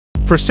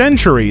For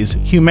centuries,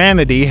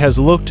 humanity has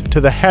looked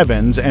to the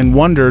heavens and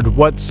wondered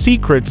what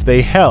secrets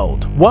they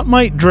held, what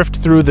might drift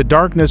through the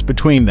darkness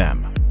between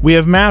them. We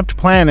have mapped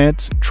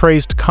planets,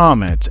 traced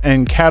comets,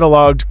 and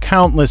catalogued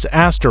countless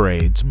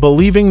asteroids,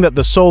 believing that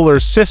the solar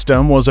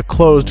system was a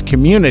closed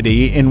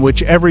community in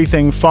which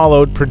everything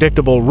followed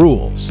predictable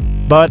rules.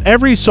 But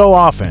every so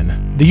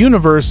often, the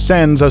universe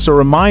sends us a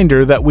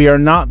reminder that we are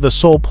not the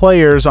sole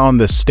players on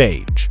this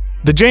stage.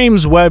 The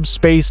James Webb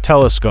Space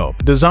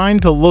Telescope,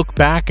 designed to look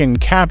back and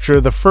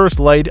capture the first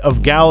light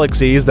of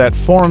galaxies that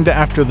formed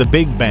after the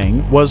Big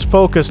Bang, was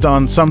focused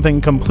on something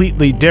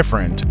completely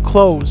different,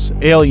 close,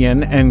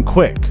 alien, and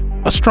quick.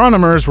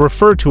 Astronomers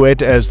refer to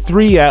it as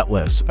 3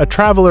 Atlas, a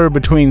traveler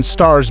between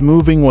stars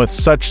moving with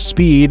such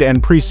speed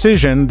and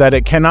precision that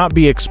it cannot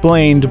be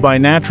explained by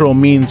natural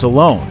means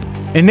alone.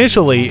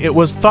 Initially, it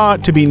was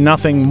thought to be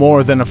nothing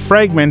more than a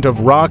fragment of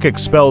rock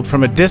expelled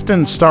from a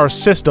distant star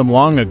system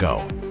long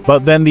ago.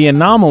 But then the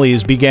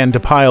anomalies began to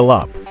pile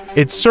up.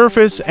 Its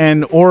surface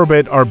and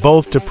orbit are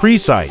both too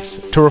precise,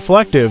 too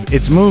reflective,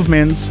 its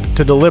movements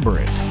too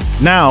deliberate.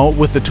 Now,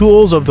 with the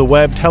tools of the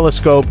Webb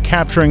telescope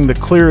capturing the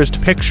clearest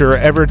picture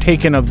ever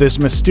taken of this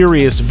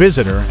mysterious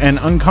visitor, an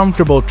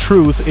uncomfortable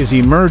truth is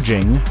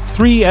emerging: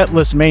 3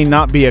 Atlas may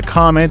not be a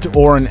comet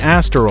or an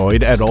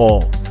asteroid at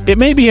all. It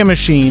may be a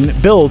machine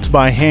built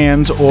by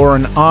hands or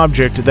an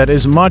object that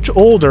is much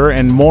older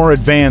and more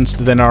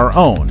advanced than our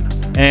own.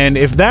 And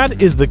if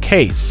that is the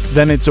case,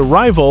 then its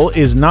arrival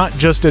is not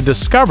just a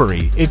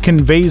discovery, it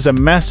conveys a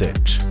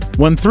message.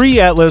 When 3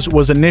 Atlas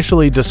was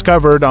initially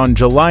discovered on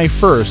July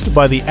 1st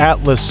by the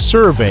Atlas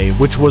Survey,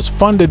 which was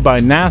funded by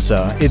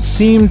NASA, it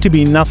seemed to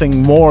be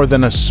nothing more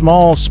than a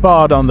small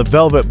spot on the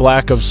velvet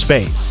black of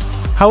space.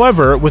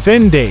 However,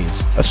 within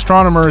days,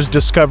 astronomers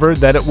discovered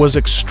that it was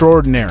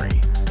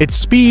extraordinary. Its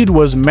speed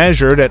was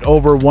measured at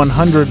over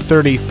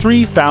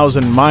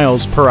 133,000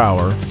 miles per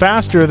hour,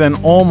 faster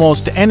than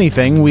almost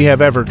anything we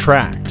have ever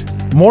tracked.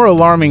 More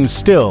alarming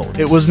still,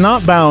 it was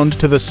not bound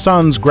to the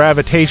sun's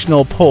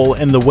gravitational pull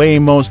in the way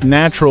most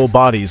natural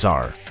bodies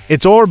are.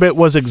 Its orbit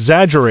was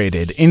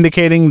exaggerated,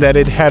 indicating that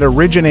it had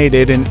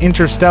originated in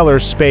interstellar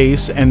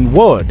space and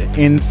would,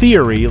 in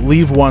theory,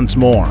 leave once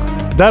more.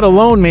 That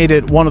alone made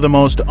it one of the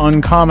most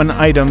uncommon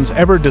items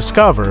ever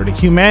discovered,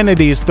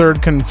 humanity's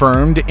third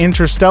confirmed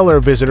interstellar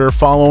visitor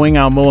following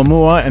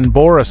Oumuamua and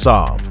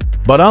Borisov.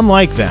 But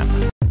unlike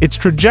them, its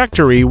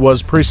trajectory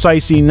was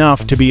precise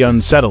enough to be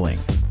unsettling.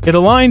 It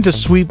aligned to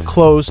sweep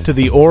close to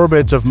the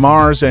orbits of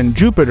Mars and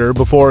Jupiter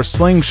before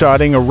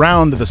slingshotting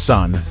around the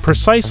Sun,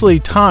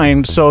 precisely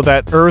timed so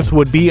that Earth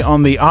would be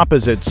on the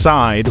opposite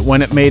side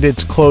when it made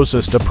its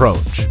closest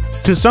approach.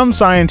 To some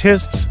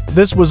scientists,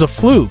 this was a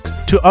fluke.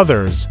 To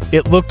others,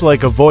 it looked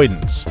like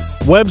avoidance.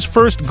 Webb's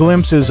first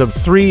glimpses of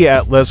 3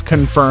 Atlas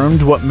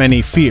confirmed what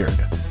many feared.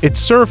 Its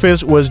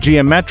surface was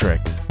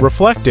geometric,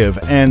 reflective,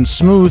 and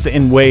smooth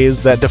in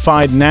ways that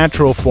defied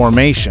natural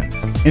formation.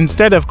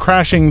 Instead of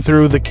crashing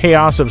through the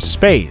chaos of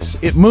space,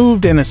 it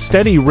moved in a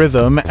steady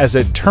rhythm as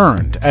it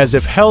turned, as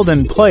if held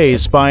in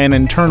place by an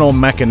internal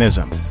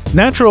mechanism.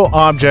 Natural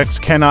objects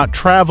cannot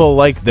travel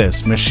like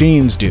this,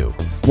 machines do.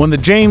 When the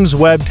James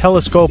Webb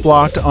Telescope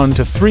locked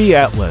onto 3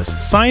 Atlas,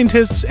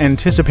 scientists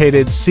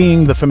anticipated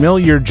seeing the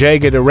familiar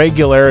jagged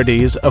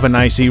irregularities of an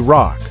icy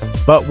rock.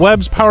 But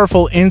Webb's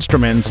powerful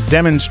instruments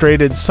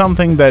demonstrated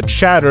something that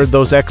shattered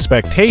those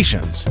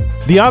expectations.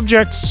 The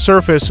object's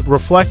surface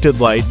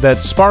reflected light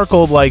that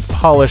sparkled like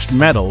polished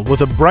metal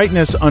with a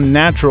brightness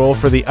unnatural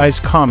for the ice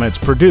comets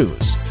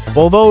produce.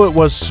 Although it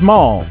was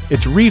small,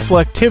 its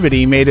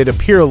reflectivity made it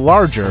appear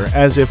larger,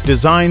 as if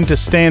designed to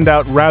stand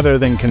out rather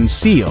than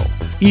conceal.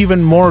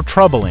 Even more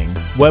troubling,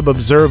 Webb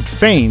observed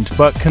faint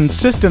but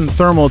consistent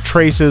thermal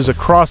traces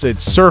across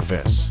its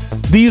surface.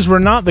 These were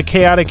not the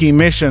chaotic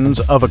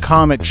emissions of a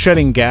comet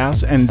shedding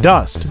gas and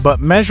dust, but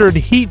measured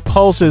heat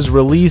pulses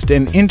released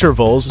in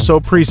intervals so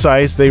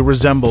precise they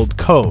resembled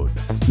code.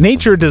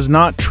 Nature does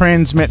not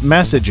transmit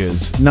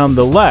messages.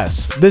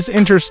 Nonetheless, this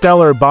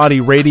interstellar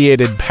body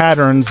radiated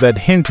patterns that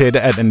hinted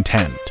at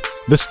intent.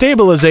 The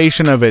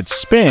stabilization of its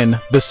spin,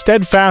 the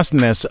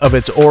steadfastness of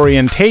its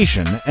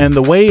orientation, and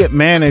the way it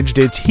managed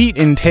its heat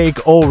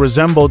intake all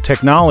resembled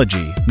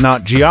technology,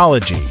 not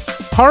geology.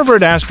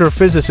 Harvard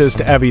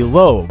astrophysicist Avi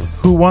Loeb,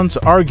 who once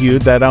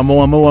argued that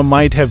Oumuamua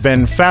might have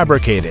been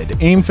fabricated,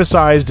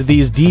 emphasized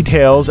these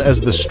details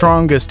as the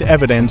strongest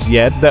evidence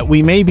yet that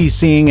we may be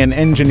seeing an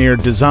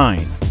engineered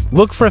design.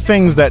 Look for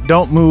things that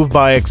don't move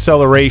by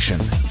acceleration,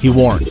 he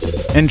warned.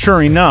 And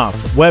sure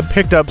enough, Webb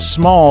picked up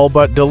small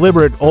but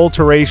deliberate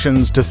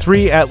alterations to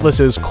 3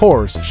 Atlas's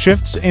course,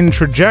 shifts in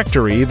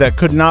trajectory that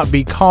could not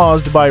be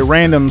caused by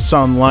random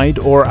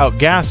sunlight or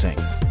outgassing.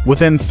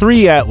 Within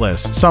 3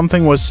 Atlas,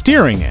 something was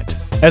steering it.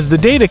 As the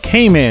data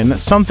came in,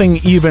 something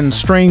even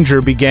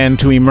stranger began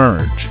to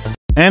emerge.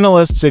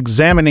 Analysts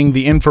examining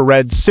the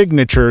infrared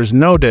signatures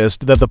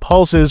noticed that the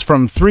pulses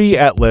from 3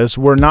 Atlas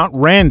were not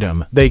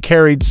random, they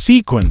carried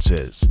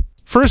sequences.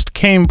 First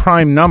came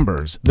prime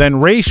numbers,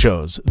 then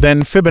ratios,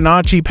 then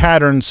Fibonacci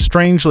patterns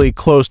strangely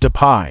close to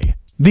pi.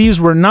 These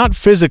were not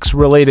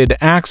physics-related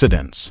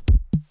accidents.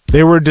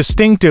 They were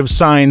distinctive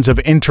signs of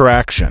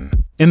interaction.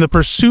 In the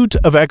pursuit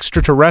of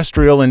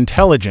extraterrestrial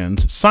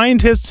intelligence,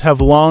 scientists have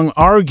long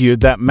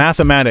argued that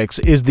mathematics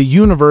is the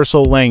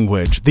universal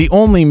language, the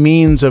only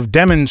means of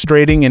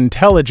demonstrating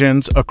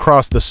intelligence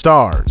across the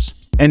stars.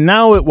 And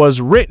now it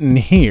was written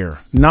here,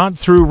 not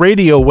through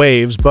radio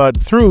waves but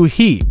through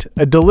heat,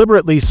 a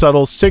deliberately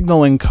subtle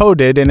signal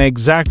encoded in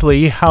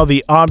exactly how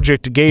the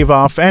object gave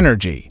off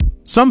energy.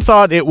 Some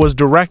thought it was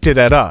directed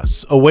at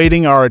us,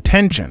 awaiting our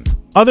attention.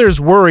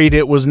 Others worried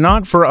it was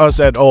not for us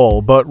at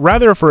all, but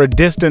rather for a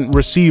distant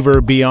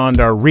receiver beyond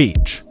our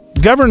reach.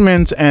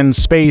 Governments and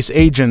space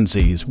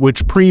agencies,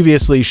 which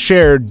previously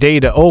shared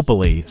data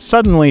openly,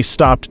 suddenly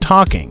stopped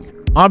talking.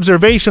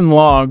 Observation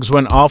logs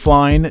went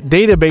offline,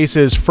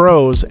 databases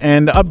froze,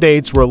 and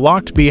updates were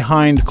locked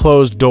behind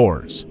closed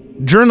doors.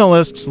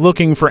 Journalists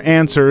looking for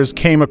answers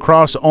came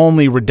across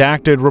only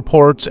redacted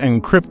reports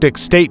and cryptic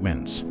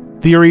statements.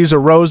 Theories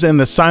arose in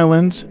the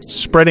silence,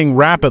 spreading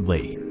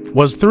rapidly.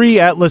 Was 3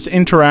 Atlas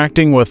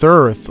interacting with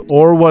Earth,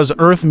 or was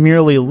Earth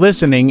merely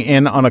listening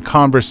in on a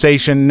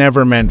conversation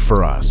never meant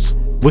for us?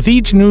 With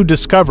each new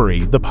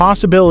discovery, the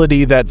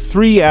possibility that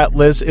 3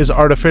 Atlas is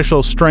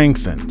artificial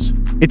strengthens.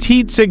 Its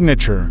heat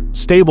signature,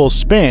 stable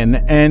spin,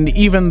 and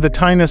even the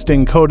tiniest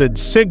encoded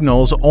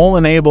signals, all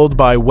enabled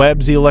by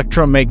Webb's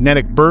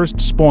electromagnetic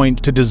bursts,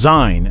 point to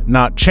design,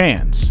 not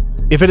chance.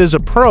 If it is a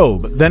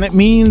probe, then it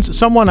means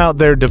someone out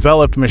there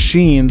developed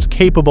machines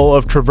capable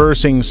of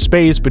traversing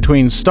space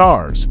between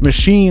stars,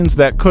 machines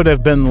that could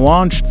have been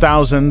launched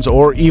thousands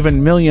or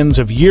even millions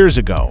of years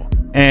ago.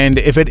 And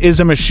if it is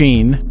a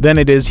machine, then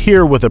it is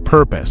here with a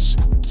purpose.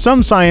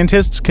 Some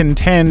scientists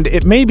contend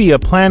it may be a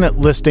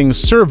planet-listing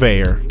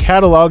surveyor,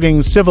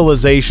 cataloging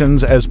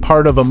civilizations as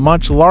part of a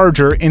much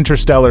larger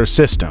interstellar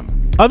system.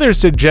 Others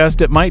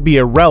suggest it might be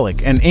a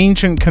relic, an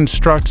ancient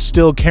construct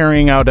still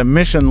carrying out a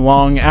mission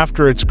long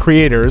after its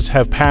creators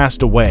have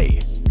passed away.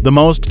 The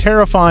most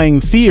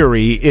terrifying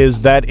theory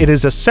is that it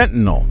is a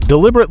sentinel,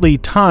 deliberately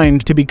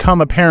timed to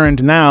become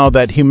apparent now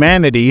that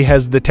humanity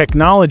has the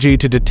technology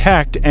to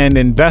detect and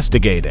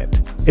investigate it.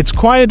 Its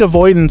quiet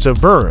avoidance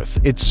of Earth,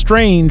 its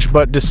strange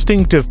but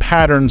distinctive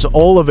patterns,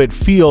 all of it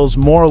feels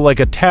more like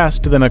a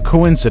test than a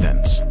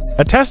coincidence.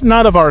 A test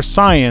not of our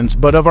science,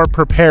 but of our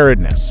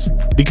preparedness.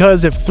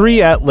 Because if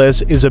 3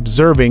 Atlas is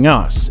observing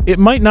us, it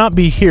might not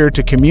be here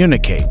to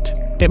communicate.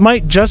 It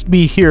might just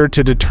be here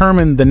to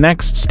determine the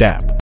next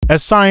step.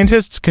 As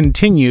scientists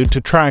continued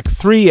to track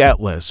 3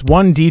 Atlas,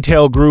 one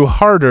detail grew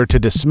harder to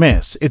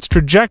dismiss. Its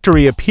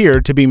trajectory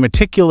appeared to be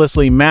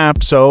meticulously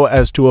mapped so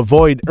as to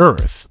avoid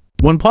Earth.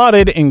 When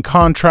plotted in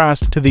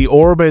contrast to the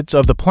orbits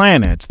of the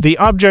planets, the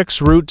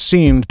object's route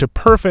seemed to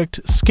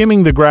perfect,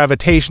 skimming the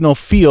gravitational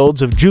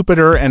fields of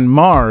Jupiter and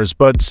Mars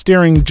but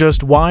steering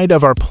just wide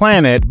of our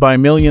planet by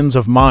millions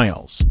of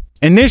miles.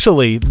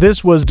 Initially,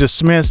 this was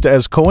dismissed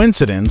as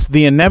coincidence,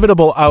 the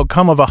inevitable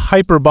outcome of a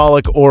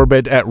hyperbolic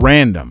orbit at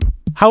random.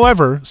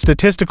 However,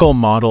 statistical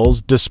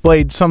models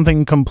displayed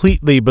something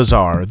completely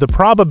bizarre. The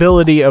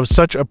probability of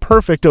such a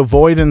perfect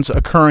avoidance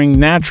occurring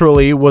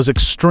naturally was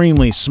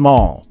extremely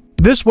small.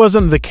 This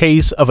wasn't the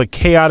case of a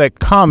chaotic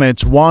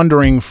comet's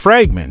wandering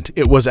fragment,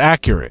 it was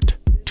accurate.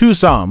 To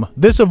some,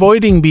 this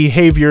avoiding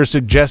behavior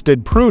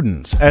suggested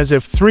prudence, as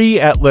if 3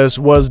 Atlas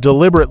was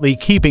deliberately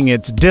keeping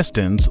its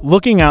distance,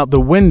 looking out the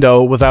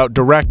window without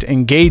direct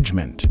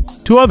engagement.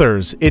 To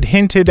others, it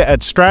hinted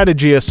at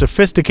strategy, a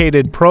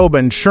sophisticated probe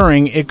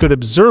ensuring it could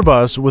observe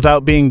us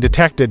without being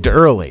detected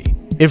early.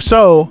 If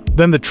so,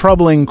 then the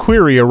troubling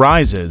query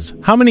arises: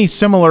 how many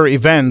similar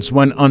events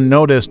went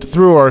unnoticed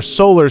through our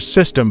solar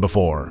system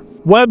before?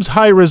 Webb's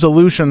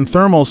high-resolution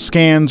thermal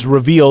scans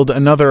revealed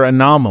another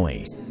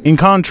anomaly. In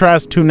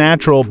contrast to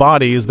natural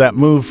bodies that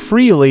move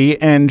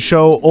freely and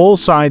show all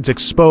sides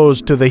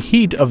exposed to the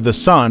heat of the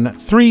sun,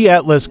 3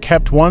 Atlas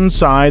kept one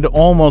side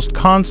almost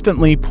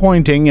constantly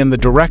pointing in the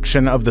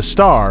direction of the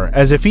star,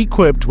 as if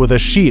equipped with a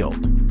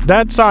shield.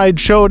 That side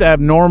showed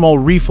abnormal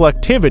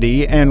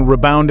reflectivity and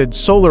rebounded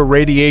solar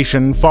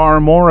radiation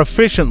far more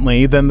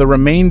efficiently than the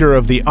remainder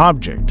of the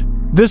object.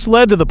 This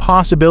led to the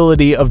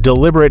possibility of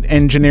deliberate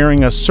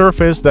engineering a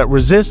surface that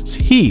resists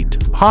heat,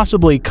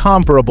 possibly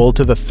comparable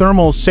to the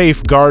thermal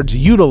safeguards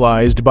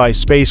utilized by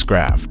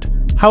spacecraft.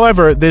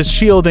 However, this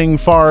shielding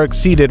far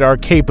exceeded our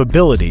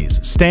capabilities,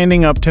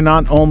 standing up to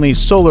not only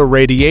solar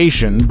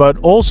radiation but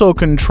also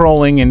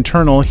controlling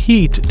internal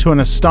heat to an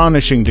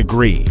astonishing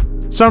degree.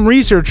 Some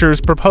researchers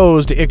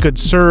proposed it could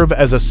serve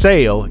as a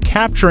sail,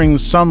 capturing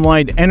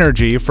sunlight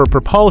energy for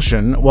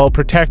propulsion while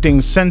protecting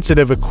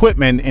sensitive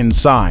equipment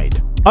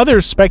inside.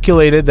 Others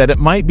speculated that it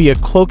might be a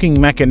cloaking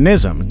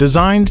mechanism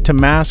designed to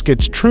mask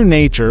its true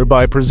nature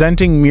by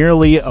presenting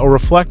merely a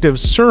reflective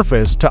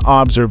surface to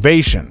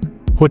observation.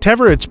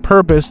 Whatever its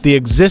purpose, the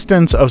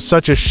existence of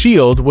such a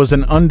shield was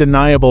an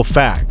undeniable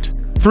fact.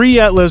 3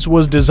 Atlas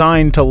was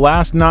designed to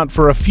last not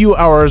for a few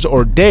hours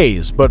or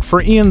days, but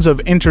for eons of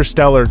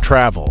interstellar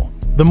travel.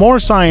 The more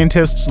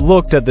scientists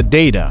looked at the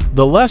data,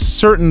 the less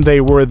certain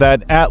they were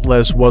that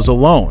Atlas was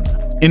alone.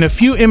 In a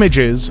few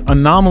images,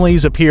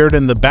 anomalies appeared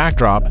in the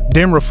backdrop,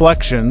 dim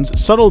reflections,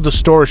 subtle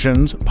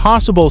distortions,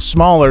 possible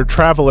smaller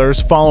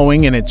travelers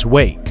following in its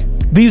wake.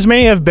 These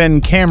may have been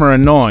camera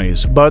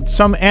noise, but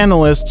some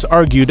analysts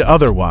argued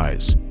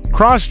otherwise.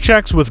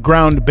 Cross-checks with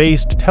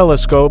ground-based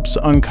telescopes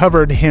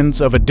uncovered hints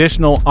of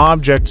additional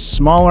objects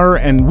smaller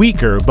and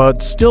weaker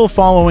but still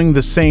following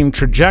the same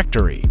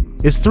trajectory.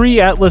 Is 3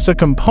 Atlas a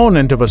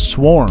component of a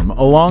swarm,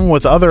 along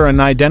with other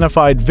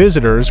unidentified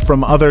visitors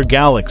from other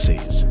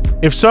galaxies?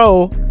 If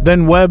so,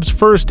 then Webb's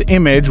first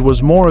image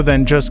was more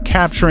than just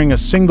capturing a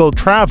single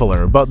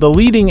traveler, but the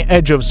leading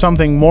edge of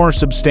something more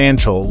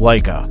substantial,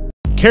 like a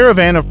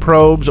caravan of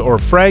probes or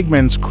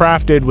fragments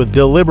crafted with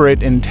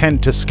deliberate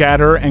intent to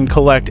scatter and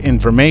collect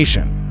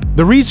information.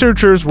 The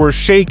researchers were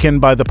shaken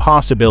by the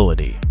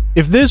possibility.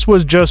 If this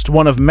was just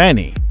one of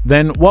many,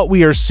 then what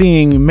we are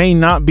seeing may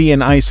not be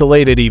an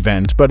isolated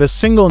event, but a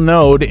single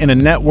node in a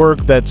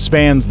network that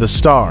spans the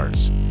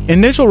stars.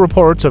 Initial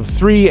reports of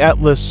 3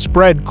 Atlas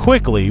spread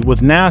quickly,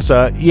 with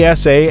NASA,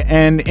 ESA,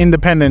 and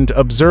independent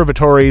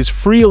observatories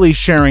freely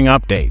sharing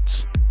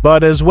updates.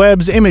 But as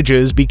Webb's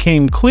images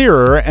became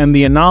clearer and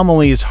the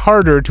anomalies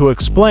harder to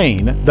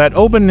explain, that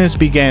openness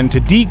began to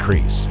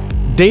decrease.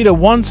 Data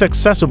once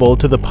accessible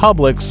to the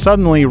public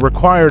suddenly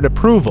required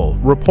approval,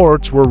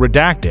 reports were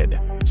redacted.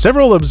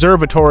 Several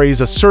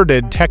observatories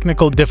asserted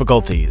technical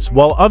difficulties,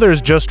 while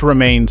others just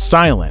remained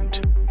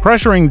silent.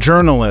 Pressuring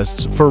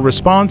journalists for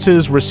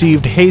responses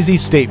received hazy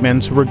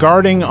statements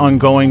regarding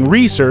ongoing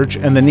research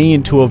and the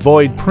need to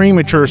avoid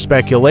premature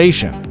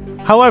speculation.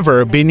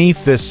 However,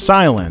 beneath this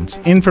silence,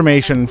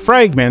 information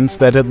fragments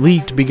that had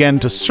leaked began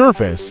to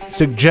surface,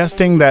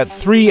 suggesting that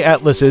 3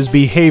 Atlas's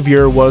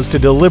behavior was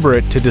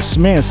deliberate to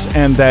dismiss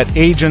and that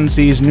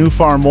agencies knew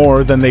far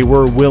more than they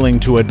were willing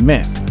to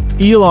admit.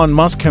 Elon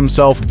Musk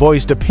himself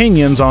voiced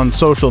opinions on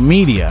social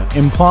media,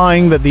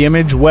 implying that the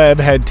image Webb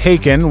had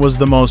taken was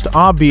the most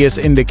obvious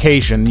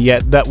indication,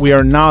 yet that we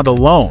are not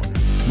alone.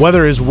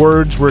 Whether his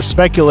words were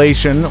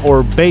speculation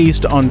or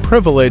based on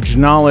privileged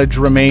knowledge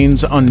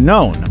remains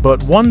unknown,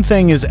 but one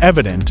thing is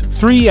evident: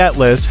 3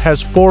 Atlas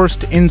has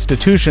forced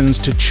institutions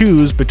to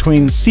choose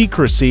between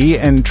secrecy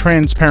and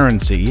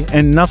transparency,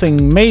 and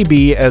nothing may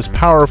be as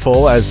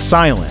powerful as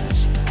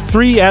silence.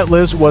 3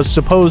 Atlas was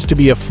supposed to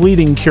be a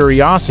fleeting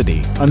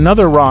curiosity,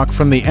 another rock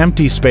from the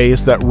empty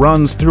space that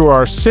runs through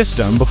our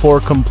system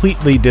before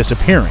completely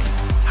disappearing.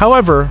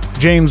 However,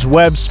 James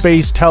Webb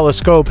Space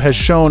Telescope has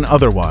shown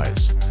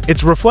otherwise.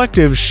 Its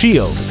reflective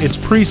shield, its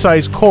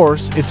precise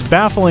course, its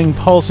baffling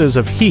pulses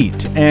of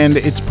heat, and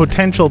its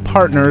potential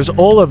partners,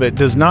 all of it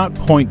does not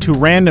point to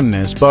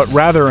randomness but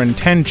rather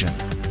intention.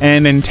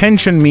 And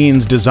intention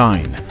means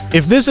design.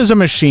 If this is a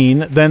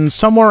machine, then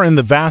somewhere in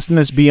the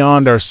vastness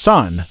beyond our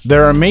sun,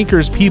 there are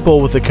makers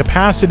people with the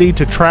capacity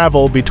to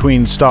travel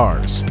between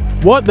stars.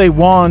 What they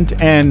want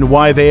and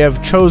why they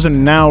have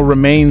chosen now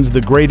remains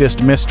the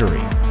greatest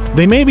mystery.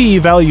 They may be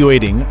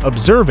evaluating,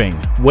 observing,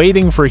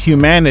 waiting for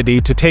humanity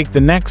to take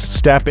the next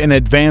step in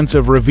advance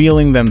of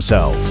revealing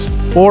themselves.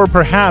 Or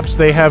perhaps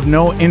they have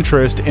no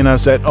interest in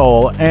us at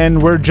all,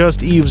 and we're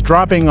just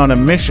eavesdropping on a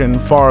mission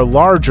far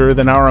larger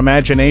than our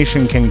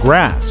imagination can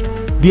grasp.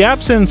 The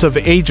absence of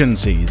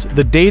agencies,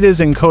 the data's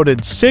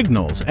encoded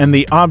signals, and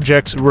the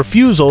object's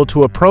refusal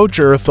to approach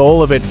Earth,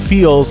 all of it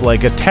feels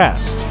like a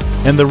test.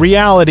 And the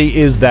reality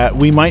is that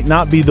we might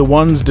not be the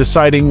ones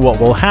deciding what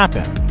will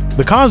happen.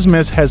 The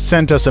cosmos has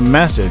sent us a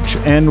message,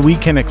 and we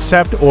can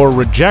accept or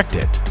reject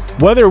it.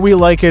 Whether we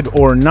like it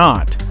or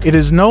not, it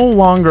is no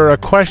longer a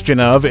question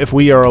of if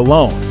we are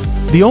alone.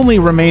 The only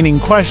remaining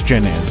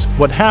question is,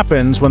 what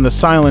happens when the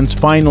silence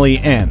finally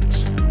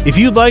ends? If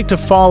you'd like to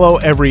follow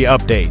every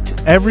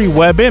update, every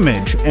Webb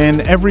image, and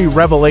every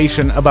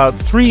revelation about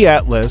 3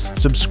 Atlas,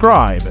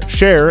 subscribe,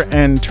 share,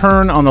 and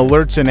turn on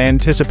alerts in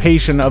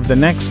anticipation of the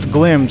next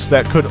glimpse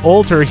that could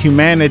alter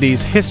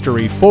humanity's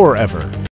history forever.